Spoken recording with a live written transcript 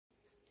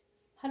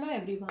Hello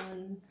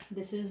everyone,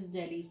 this is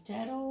Delhi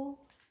Tarot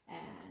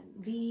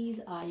and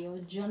these are your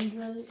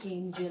general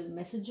angel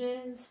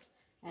messages,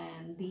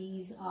 and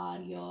these are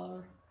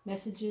your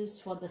messages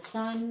for the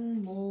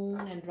sun, moon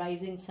and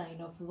rising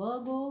sign of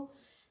Virgo.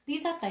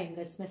 These are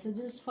timeless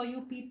messages for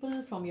you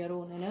people from your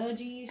own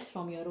energies,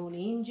 from your own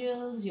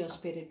angels, your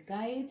spirit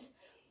guides.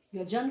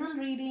 Your general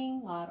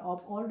reading are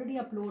already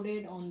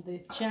uploaded on the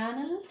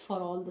channel for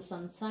all the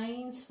sun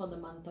signs for the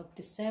month of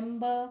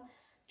December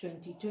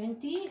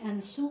 2020,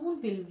 and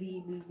soon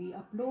we will be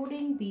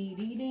uploading the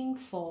reading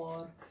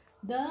for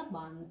the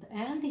month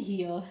and the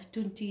year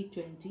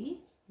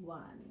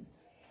 2021.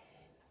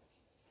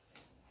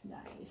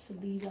 Guys, so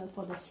these are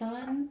for the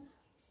sun,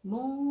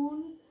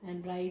 moon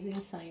and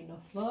rising sign of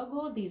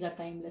Virgo. These are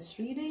timeless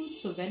readings,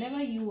 so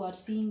whenever you are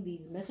seeing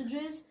these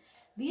messages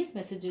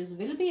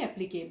will be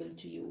applicable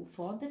to you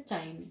for the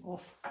time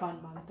of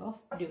 1 month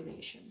of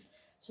duration.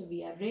 So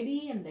we are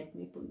ready, and let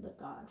me pull the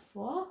card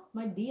for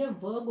my dear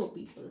Virgo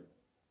people.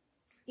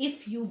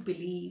 If you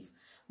believe,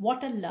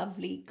 what a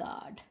lovely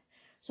card.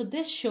 So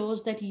this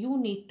shows that you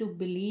need to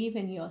believe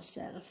in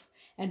yourself,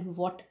 and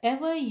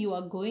whatever you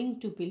are going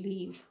to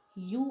believe,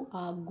 you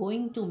are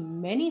going to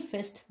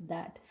manifest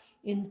that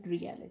in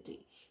reality.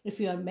 If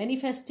you are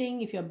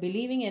manifesting, if you are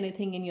believing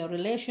anything in your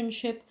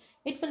relationship,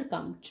 it will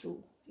come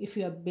true. If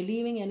you are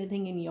believing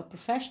anything in your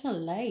professional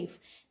life,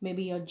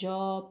 maybe your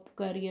job,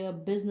 career,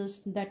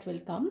 business, that will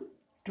come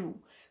true.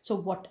 So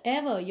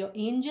whatever your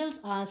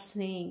angels are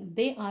saying,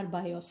 they are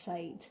by your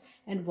sides,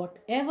 and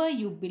whatever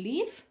you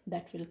believe,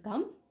 that will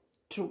come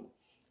true.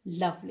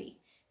 Lovely.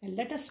 And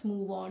let us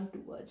move on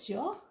towards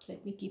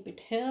let me keep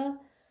it here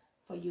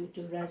for you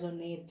to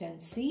resonate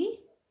and see.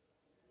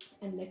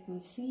 And let me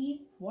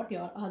see what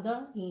your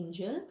other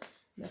angel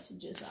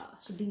messages are.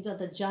 So these are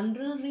the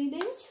general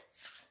readings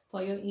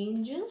for your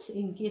angels.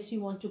 In case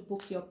you want to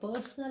book your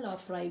personal or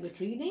private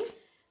reading,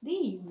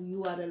 the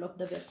URL of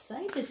the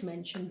website is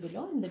mentioned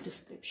below in the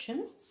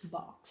description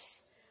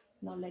box.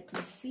 Now let me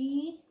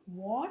see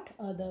what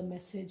other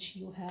message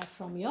you have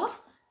from your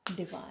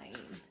divine.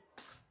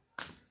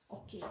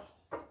 Okay,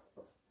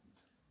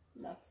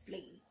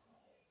 lovely.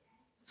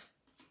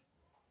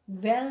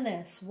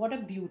 Wellness, what a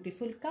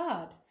beautiful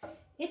card.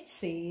 It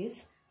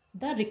says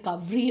the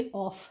recovery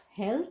of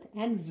health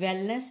and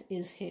wellness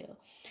is here.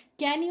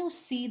 Can you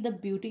see the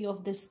beauty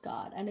of this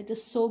card? And it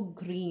is so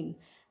green.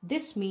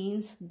 This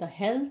means the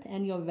health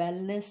and your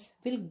wellness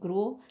will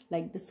grow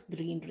like this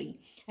greenery.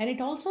 And it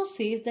also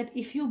says that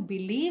if you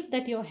believe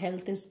that your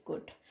health is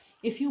good,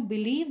 if you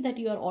believe that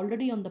you are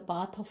already on the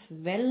path of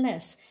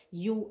wellness,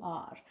 you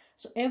are.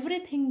 So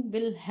everything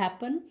will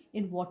happen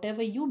in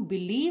whatever you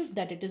believe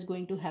that it is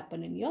going to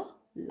happen in your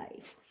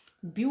life.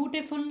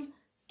 Beautiful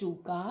 2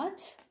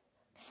 cards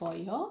for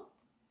your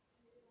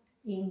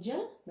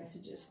angel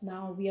messages.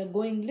 Now we are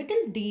going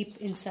little deep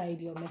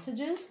inside your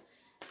messages,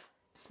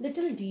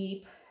 little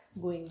deep,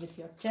 going with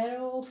your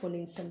tarot,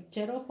 pulling some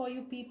tarot for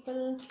you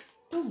people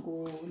to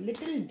go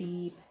little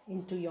deep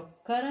into your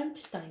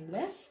current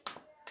timeless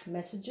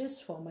messages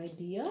for my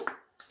dear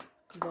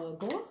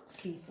Virgo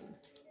people.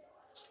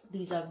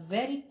 These are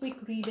very quick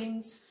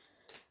readings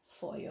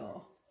for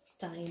your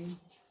time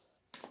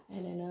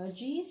and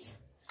energies.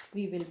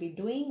 We will be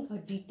doing a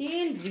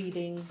detailed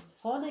reading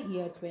for the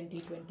year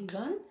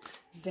 2021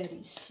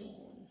 very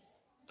soon.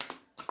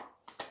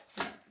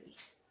 Lovely.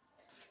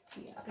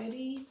 We are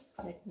ready.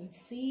 Let me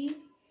see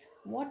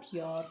what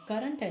your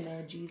current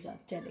energies are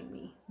telling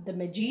me. The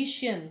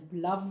Magician,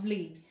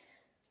 lovely.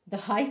 The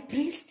High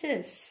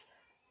Priestess,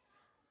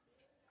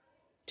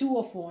 2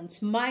 of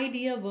Wands. My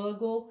dear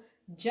Virgo,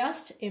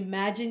 just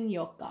imagine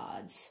your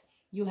cards.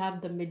 You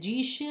have the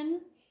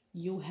Magician,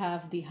 you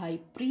have the High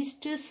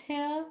Priestess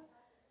here,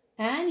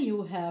 and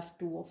you have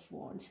 2 of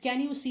Wands.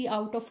 Can you see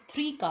out of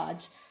 3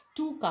 cards,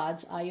 2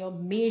 cards are your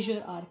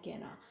major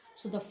arcana.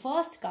 So the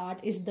first card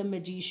is the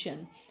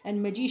Magician,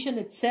 and Magician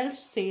itself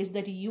says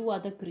that you are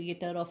the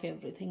creator of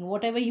everything.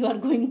 Whatever you are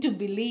going to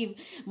believe,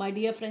 my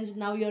dear friends,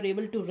 now you are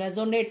able to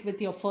resonate with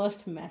your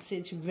first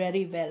message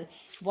very well.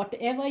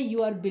 Whatever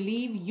you are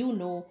believe, you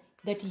know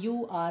that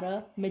you are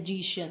a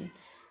magician.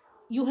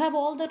 You have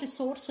all the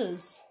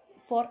resources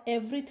for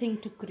everything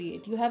to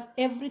create. You have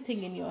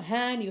everything in your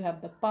hand. You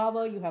have the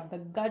power, you have the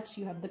guts,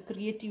 you have the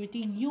creativity.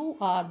 You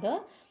are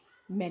the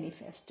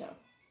manifester.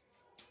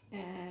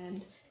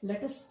 And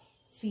let us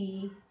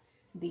see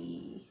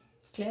the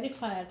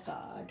clarifier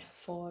card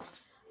for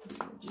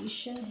the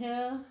Magician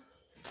here.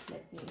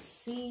 Let me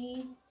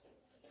see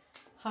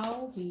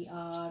how we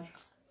are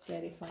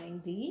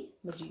clarifying the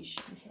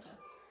Magician here.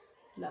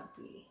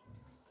 Lovely.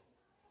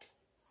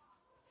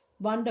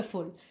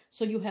 Wonderful.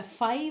 So you have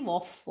 5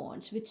 of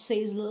Wands, which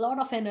says a lot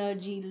of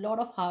energy, a lot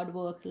of hard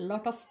work, a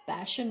lot of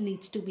passion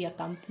needs to be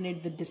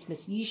accompanied with this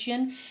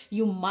Magician.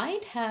 You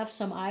might have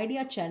some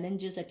idea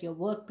challenges at your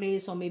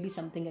workplace or maybe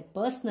something at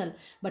personal,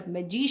 but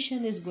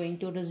Magician is going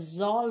to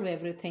resolve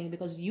everything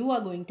because you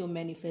are going to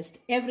manifest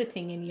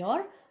everything in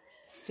your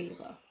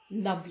favor.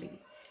 Lovely.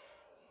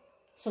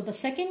 So the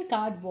second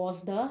card was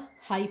the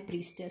High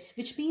Priestess,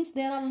 which means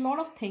there are a lot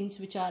of things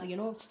which are,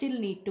 still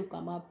need to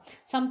come up.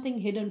 Something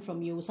hidden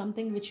from you,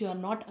 something which you are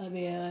not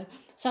aware,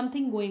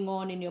 something going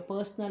on in your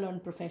personal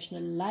and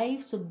professional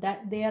life. So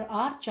that there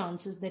are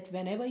chances that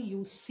whenever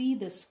you see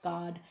this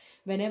card,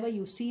 whenever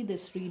you see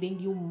this reading,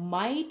 you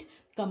might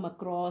come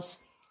across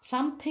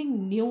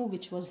something new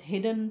which was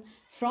hidden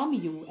from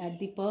you at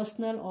the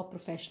personal or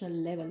professional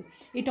level.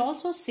 It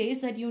also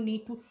says that you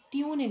need to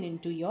tune in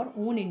into your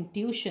own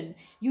intuition.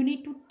 You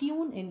need to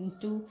tune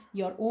into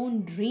your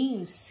own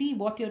dreams. See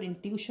what your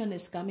intuition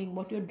is coming,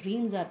 what your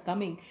dreams are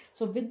coming.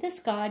 So with this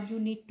card, you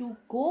need to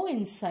go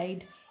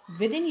inside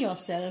within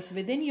yourself,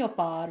 within your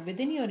power,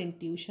 within your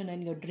intuition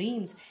and your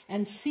dreams,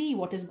 and see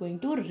what is going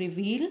to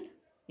reveal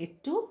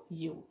it to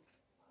you.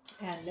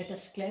 And let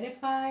us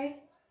clarify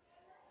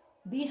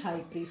the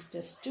High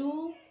Priestess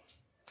too.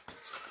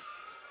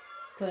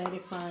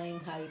 Clarifying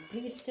High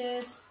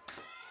Priestess.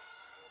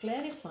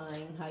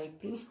 Clarifying High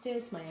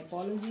Priestess. My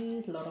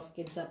apologies. A lot of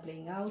kids are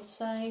playing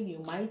outside. You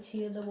might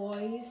hear the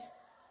voice.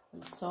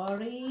 I'm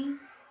sorry.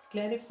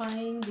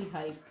 Clarifying the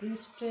High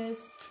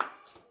Priestess.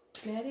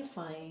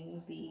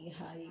 Clarifying the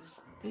High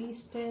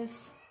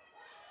Priestess.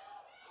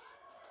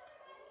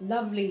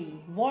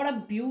 Lovely. What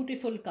a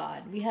beautiful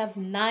card. We have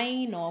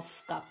 9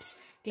 of Cups,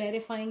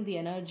 clarifying the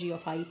energy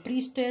of High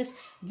Priestess,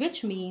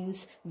 which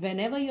means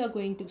whenever you are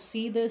going to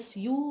see this,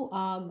 you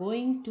are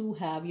going to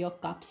have your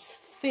cups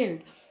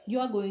filled. You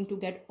are going to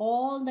get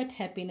all that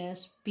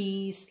happiness,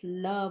 peace,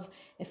 love,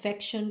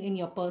 affection in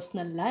your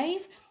personal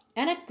life,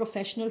 and at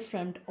professional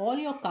front, all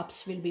your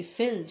cups will be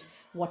filled.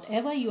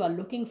 Whatever you are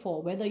looking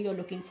for, whether you're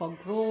looking for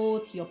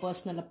growth, your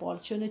personal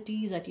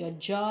opportunities at your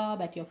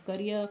job, at your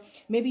career,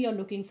 maybe you're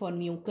looking for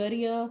new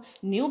career,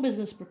 new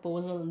business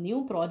proposal,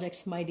 new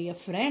projects, my dear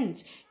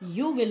friends,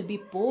 you will be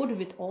poured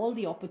with all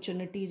the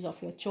opportunities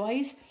of your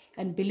choice.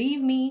 And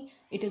believe me,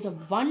 it is a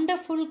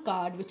wonderful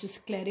card which is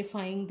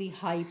clarifying the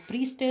High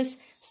Priestess,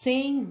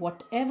 saying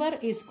whatever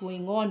is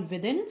going on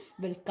within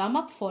will come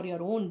up for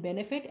your own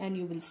benefit, and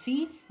you will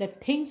see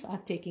that things are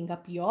taking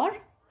up your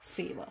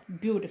favor.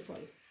 Beautiful.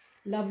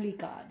 Lovely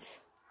cards.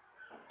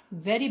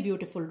 Very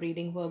beautiful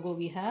reading, Virgo,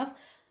 we have.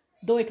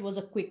 Though it was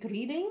a quick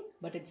reading,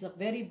 but it's a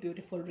very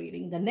beautiful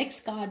reading. The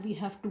next card we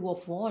have 2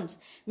 of Wands,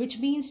 which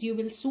means you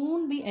will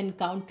soon be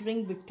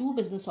encountering with 2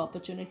 business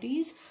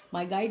opportunities.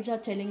 My guides are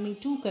telling me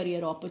 2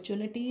 career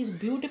opportunities,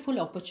 beautiful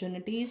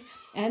opportunities,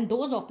 and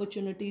those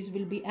opportunities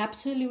will be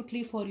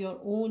absolutely for your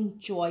own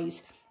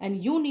choice.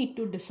 And you need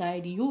to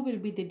decide, you will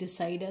be the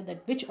decider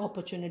that which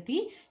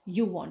opportunity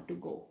you want to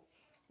go.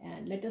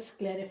 And let us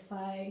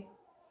clarify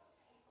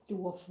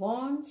 2 of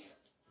Wands.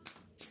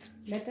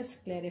 Let us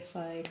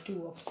clarify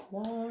 2 of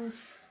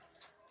Wands.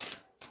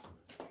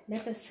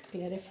 Let us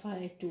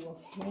clarify 2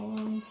 of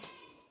Wands.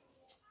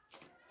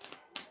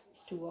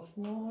 2 of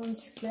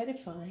Wands.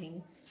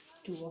 Clarifying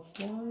 2 of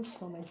Wands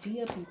for my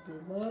dear people,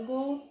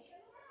 Virgo.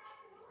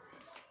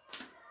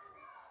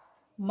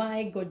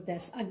 My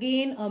goodness,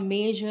 again a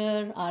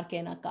major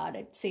arcana card.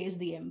 It says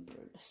the Emperor.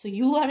 So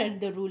you are at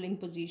the ruling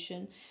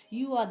position.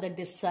 You are the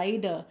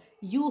decider.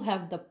 You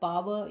have the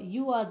power.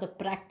 You are the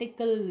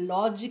practical,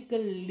 logical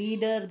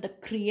leader, the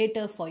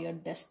creator for your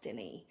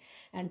destiny.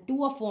 And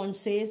 2 of Wands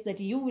says that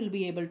you will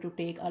be able to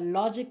take a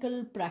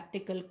logical,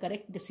 practical,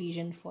 correct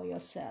decision for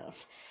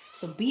yourself.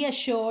 So be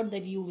assured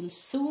that you will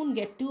soon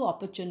get 2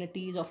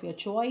 opportunities of your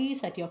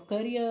choice at your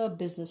career,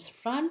 business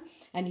front,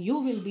 and you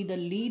will be the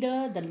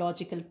leader, the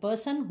logical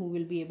person who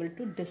will be able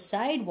to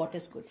decide what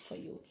is good for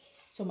you.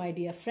 So my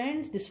dear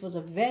friends, this was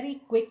a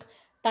very quick,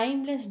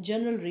 timeless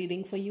general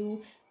reading for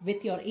you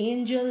with your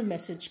angel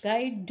message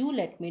guide. Do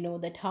let me know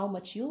that how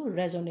much you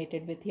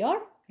resonated with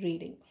your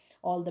reading.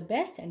 All the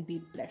best and be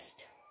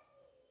blessed.